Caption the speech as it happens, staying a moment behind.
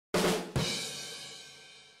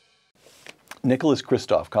Nicholas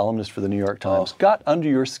Kristof, columnist for the New York Times, got under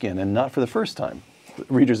your skin, and not for the first time.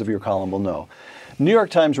 Readers of your column will know. New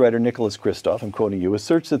York Times writer Nicholas Kristof, I'm quoting you,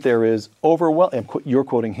 asserts that there is you're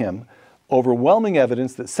quoting him, overwhelming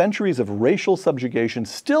evidence that centuries of racial subjugation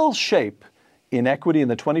still shape inequity in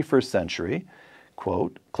the 21st century,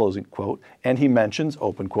 quote, closing quote, and he mentions,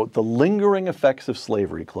 open quote, the lingering effects of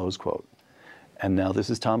slavery, close quote. And now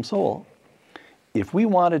this is Tom Sowell. If we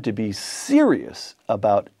wanted to be serious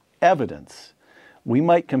about evidence, we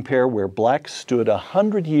might compare where blacks stood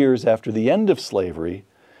 100 years after the end of slavery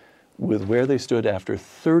with where they stood after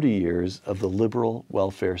 30 years of the liberal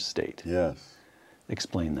welfare state. Yes.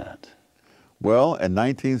 Explain that. Well, in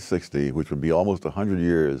 1960, which would be almost 100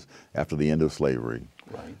 years after the end of slavery,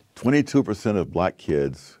 22% of black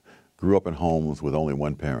kids grew up in homes with only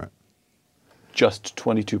one parent. Just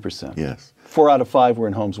 22%? Yes. 4 out of 5 were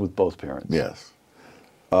in homes with both parents? Yes.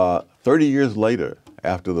 30 years later,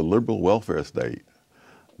 after the liberal welfare state,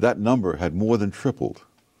 that number had more than tripled.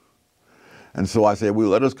 And so I said, well,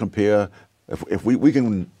 let us compare, if we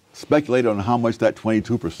can speculate on how much that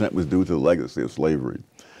 22% was due to the legacy of slavery.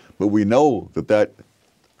 But we know that that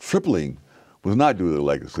tripling was not due to the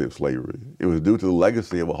legacy of slavery. It was due to the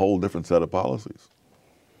legacy of a whole different set of policies.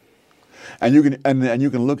 And you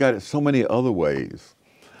can look at it so many other ways.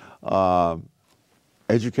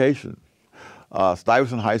 Education.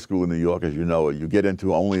 Stuyvesant High School in New York, as you know, you get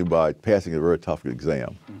into only by passing a very tough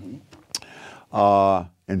exam.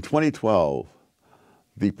 In 2012,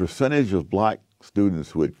 the percentage of black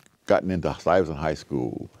students who had gotten into Stuyvesant High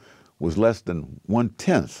School was less than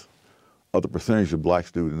 1/10 of the percentage of black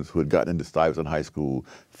students who had gotten into Stuyvesant High School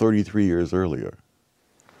 33 years earlier.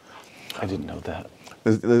 I didn't know that.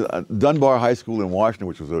 There's Dunbar High School in Washington,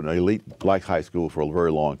 which was an elite black high school for a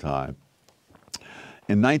very long time.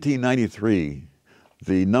 In 1993,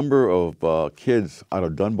 the number of kids out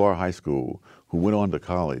of Dunbar High School who went on to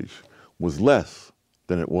college was less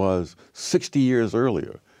than it was 60 years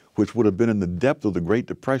earlier, which would have been in the depth of the Great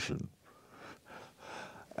Depression.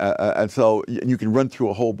 And so you can run through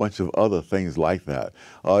a whole bunch of other things like that.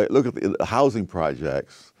 Look at the housing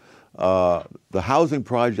projects. The housing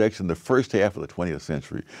projects in the first half of the 20th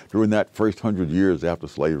century, during that first 100 years after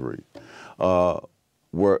slavery,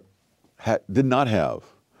 did not have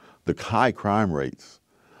the high crime rates,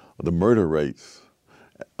 the murder rates,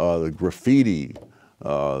 the graffiti,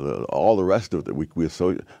 all the rest of it. We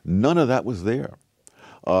associate. None of that was there.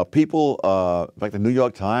 People, like the New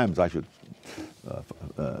York Times,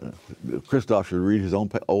 Kristof should read his own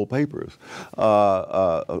old papers,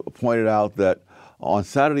 pointed out that on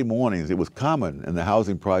Saturday mornings, it was common in the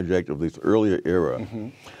housing project of this earlier era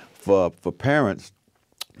for parents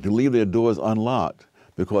to leave their doors unlocked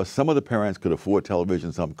because some of the parents could afford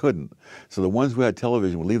television, some couldn't. So the ones who had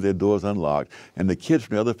television would leave their doors unlocked, and the kids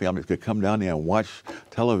from the other families could come down there and watch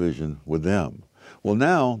television with them. Well,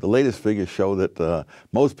 now the latest figures show that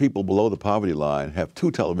most people below the poverty line have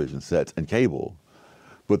 2 television sets and cable,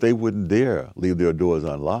 but they wouldn't dare leave their doors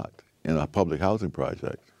unlocked in a public housing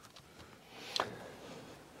project.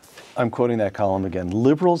 I'm quoting that column again.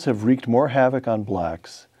 Liberals have wreaked more havoc on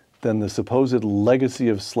blacks than the supposed legacy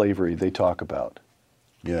of slavery they talk about.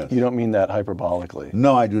 Yes. You don't mean that hyperbolically.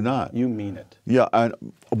 No, I do not. You mean it. Yeah, and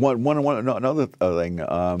another thing,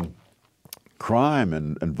 crime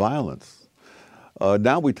and violence.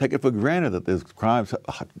 Now we take it for granted that there's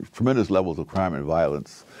tremendous levels of crime and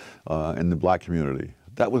violence in the black community.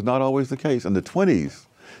 That was not always the case. In the 20s,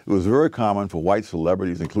 it was very common for white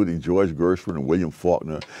celebrities, including George Gershwin and William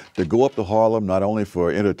Faulkner, to go up to Harlem not only for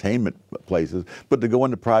entertainment places, but to go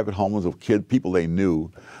into private homes of people they knew.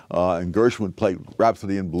 And Gershwin played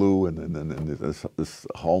Rhapsody in Blue in this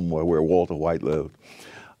home where Walter White lived.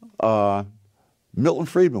 Milton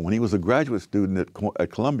Friedman, when he was a graduate student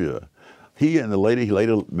at Columbia, he and the lady he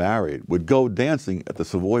later married would go dancing at the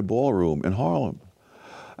Savoy Ballroom in Harlem.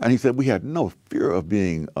 And he said, we had no fear of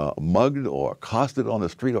being mugged or accosted on the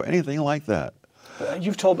street or anything like that.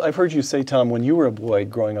 I've heard you say, Tom, when you were a boy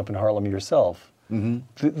growing up in Harlem yourself,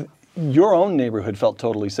 your own neighborhood felt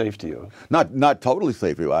totally safe to you. Not totally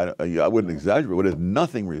safe. I wouldn't exaggerate, but there's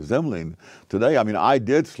nothing resembling today. I mean, I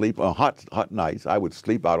did sleep on hot nights. I would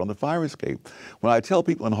sleep out on the fire escape. When I tell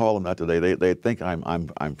people in Harlem that today, they think I'm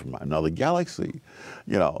from another galaxy,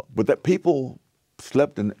 you know. But that people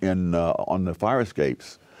slept on the fire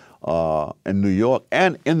escapes in New York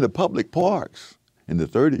and in the public parks in the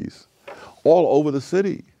 30s, all over the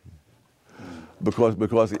city. Because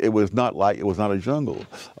it was not a jungle.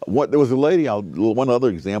 There was a lady, one other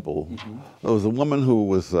example, there was a woman who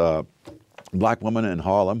was a black woman in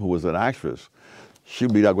Harlem who was an actress.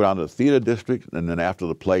 She'd go down to the theater district, and then after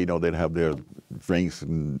the play, you know, they'd have their drinks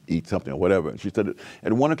and eat something or whatever. And she said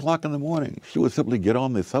at 1 o'clock in the morning, she would simply get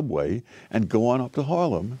on the subway and go on up to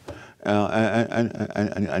Harlem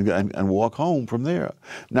and walk home from there.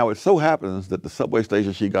 Now, it so happens that the subway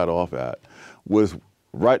station she got off at was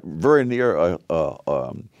very near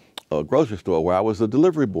a grocery store where I was a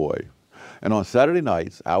delivery boy. And on Saturday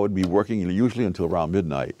nights, I would be working usually until around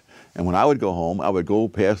midnight. And when I would go home, I would go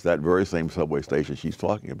past that very same subway station she's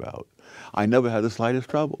talking about. I never had the slightest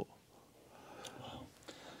trouble.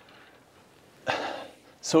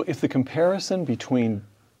 So if the comparison between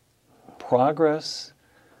progress,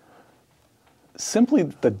 simply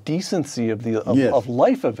the decency of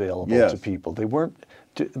life available to people, they weren't.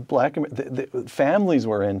 The families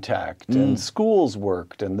were intact, and schools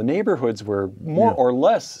worked, and the neighborhoods were more or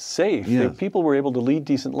less safe. People were able to lead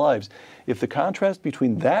decent lives. If the contrast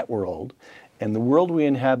between that world and the world we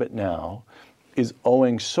inhabit now is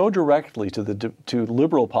owing so directly to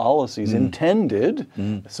liberal policies intended,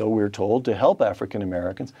 so we're told, to help African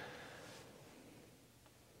Americans,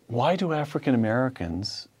 why do African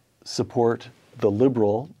Americans support the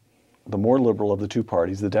more liberal of the two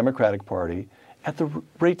parties, the Democratic Party, at the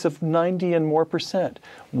rates of 90 and more %?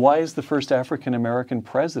 Why is the first African American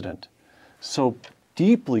president so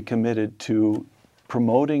deeply committed to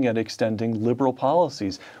promoting and extending liberal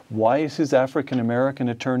policies? Why is his African American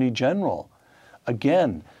attorney general,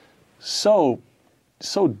 again, so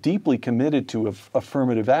deeply committed to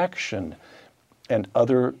affirmative action and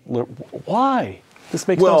other? Why? This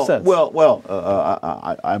makes no sense. I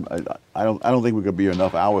don't think we could be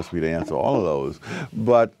enough hours for you to answer all of those.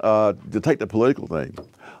 But to take the political thing,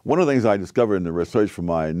 one of the things I discovered in the research for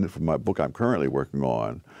my book I'm currently working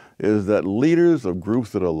on is that leaders of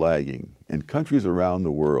groups that are lagging in countries around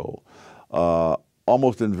the world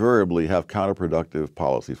almost invariably have counterproductive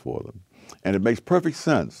policies for them. And it makes perfect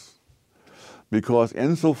sense because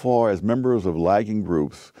insofar as members of lagging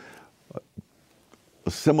groups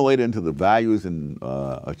assimilate into the values and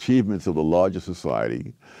achievements of the larger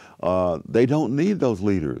society, they don't need those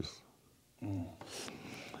leaders. You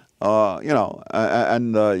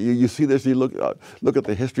see this. You look at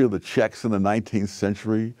the history of the Czechs in the 19th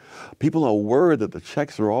century. People are worried that the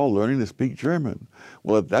Czechs are all learning to speak German.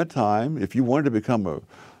 Well, at that time, if you wanted to become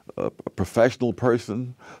a professional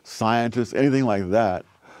person, scientist, anything like that,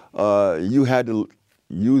 you had to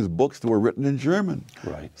use books that were written in German,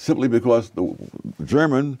 simply because the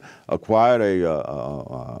German acquired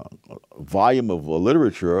a volume of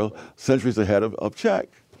literature centuries ahead of Czech,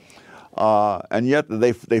 and yet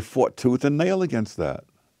they fought tooth and nail against that.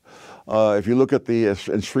 If you look at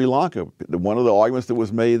in Sri Lanka, one of the arguments that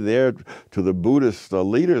was made there to the Buddhist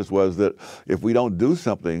leaders was that if we don't do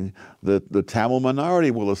something, the Tamil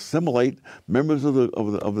minority will assimilate members of the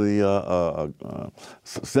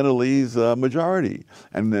Sinhalese majority,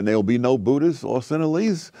 and then there will be no Buddhists or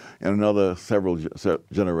Sinhalese in another several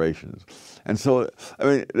generations. And so, I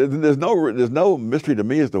mean, there's no mystery to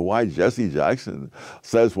me as to why Jesse Jackson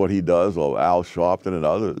says what he does, or Al Sharpton and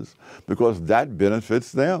others, because that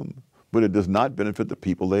benefits them. But it does not benefit the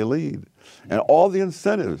people they lead. And all the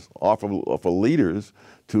incentives are for leaders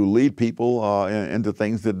to lead people into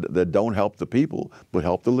things that don't help the people, but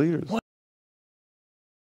help the leaders.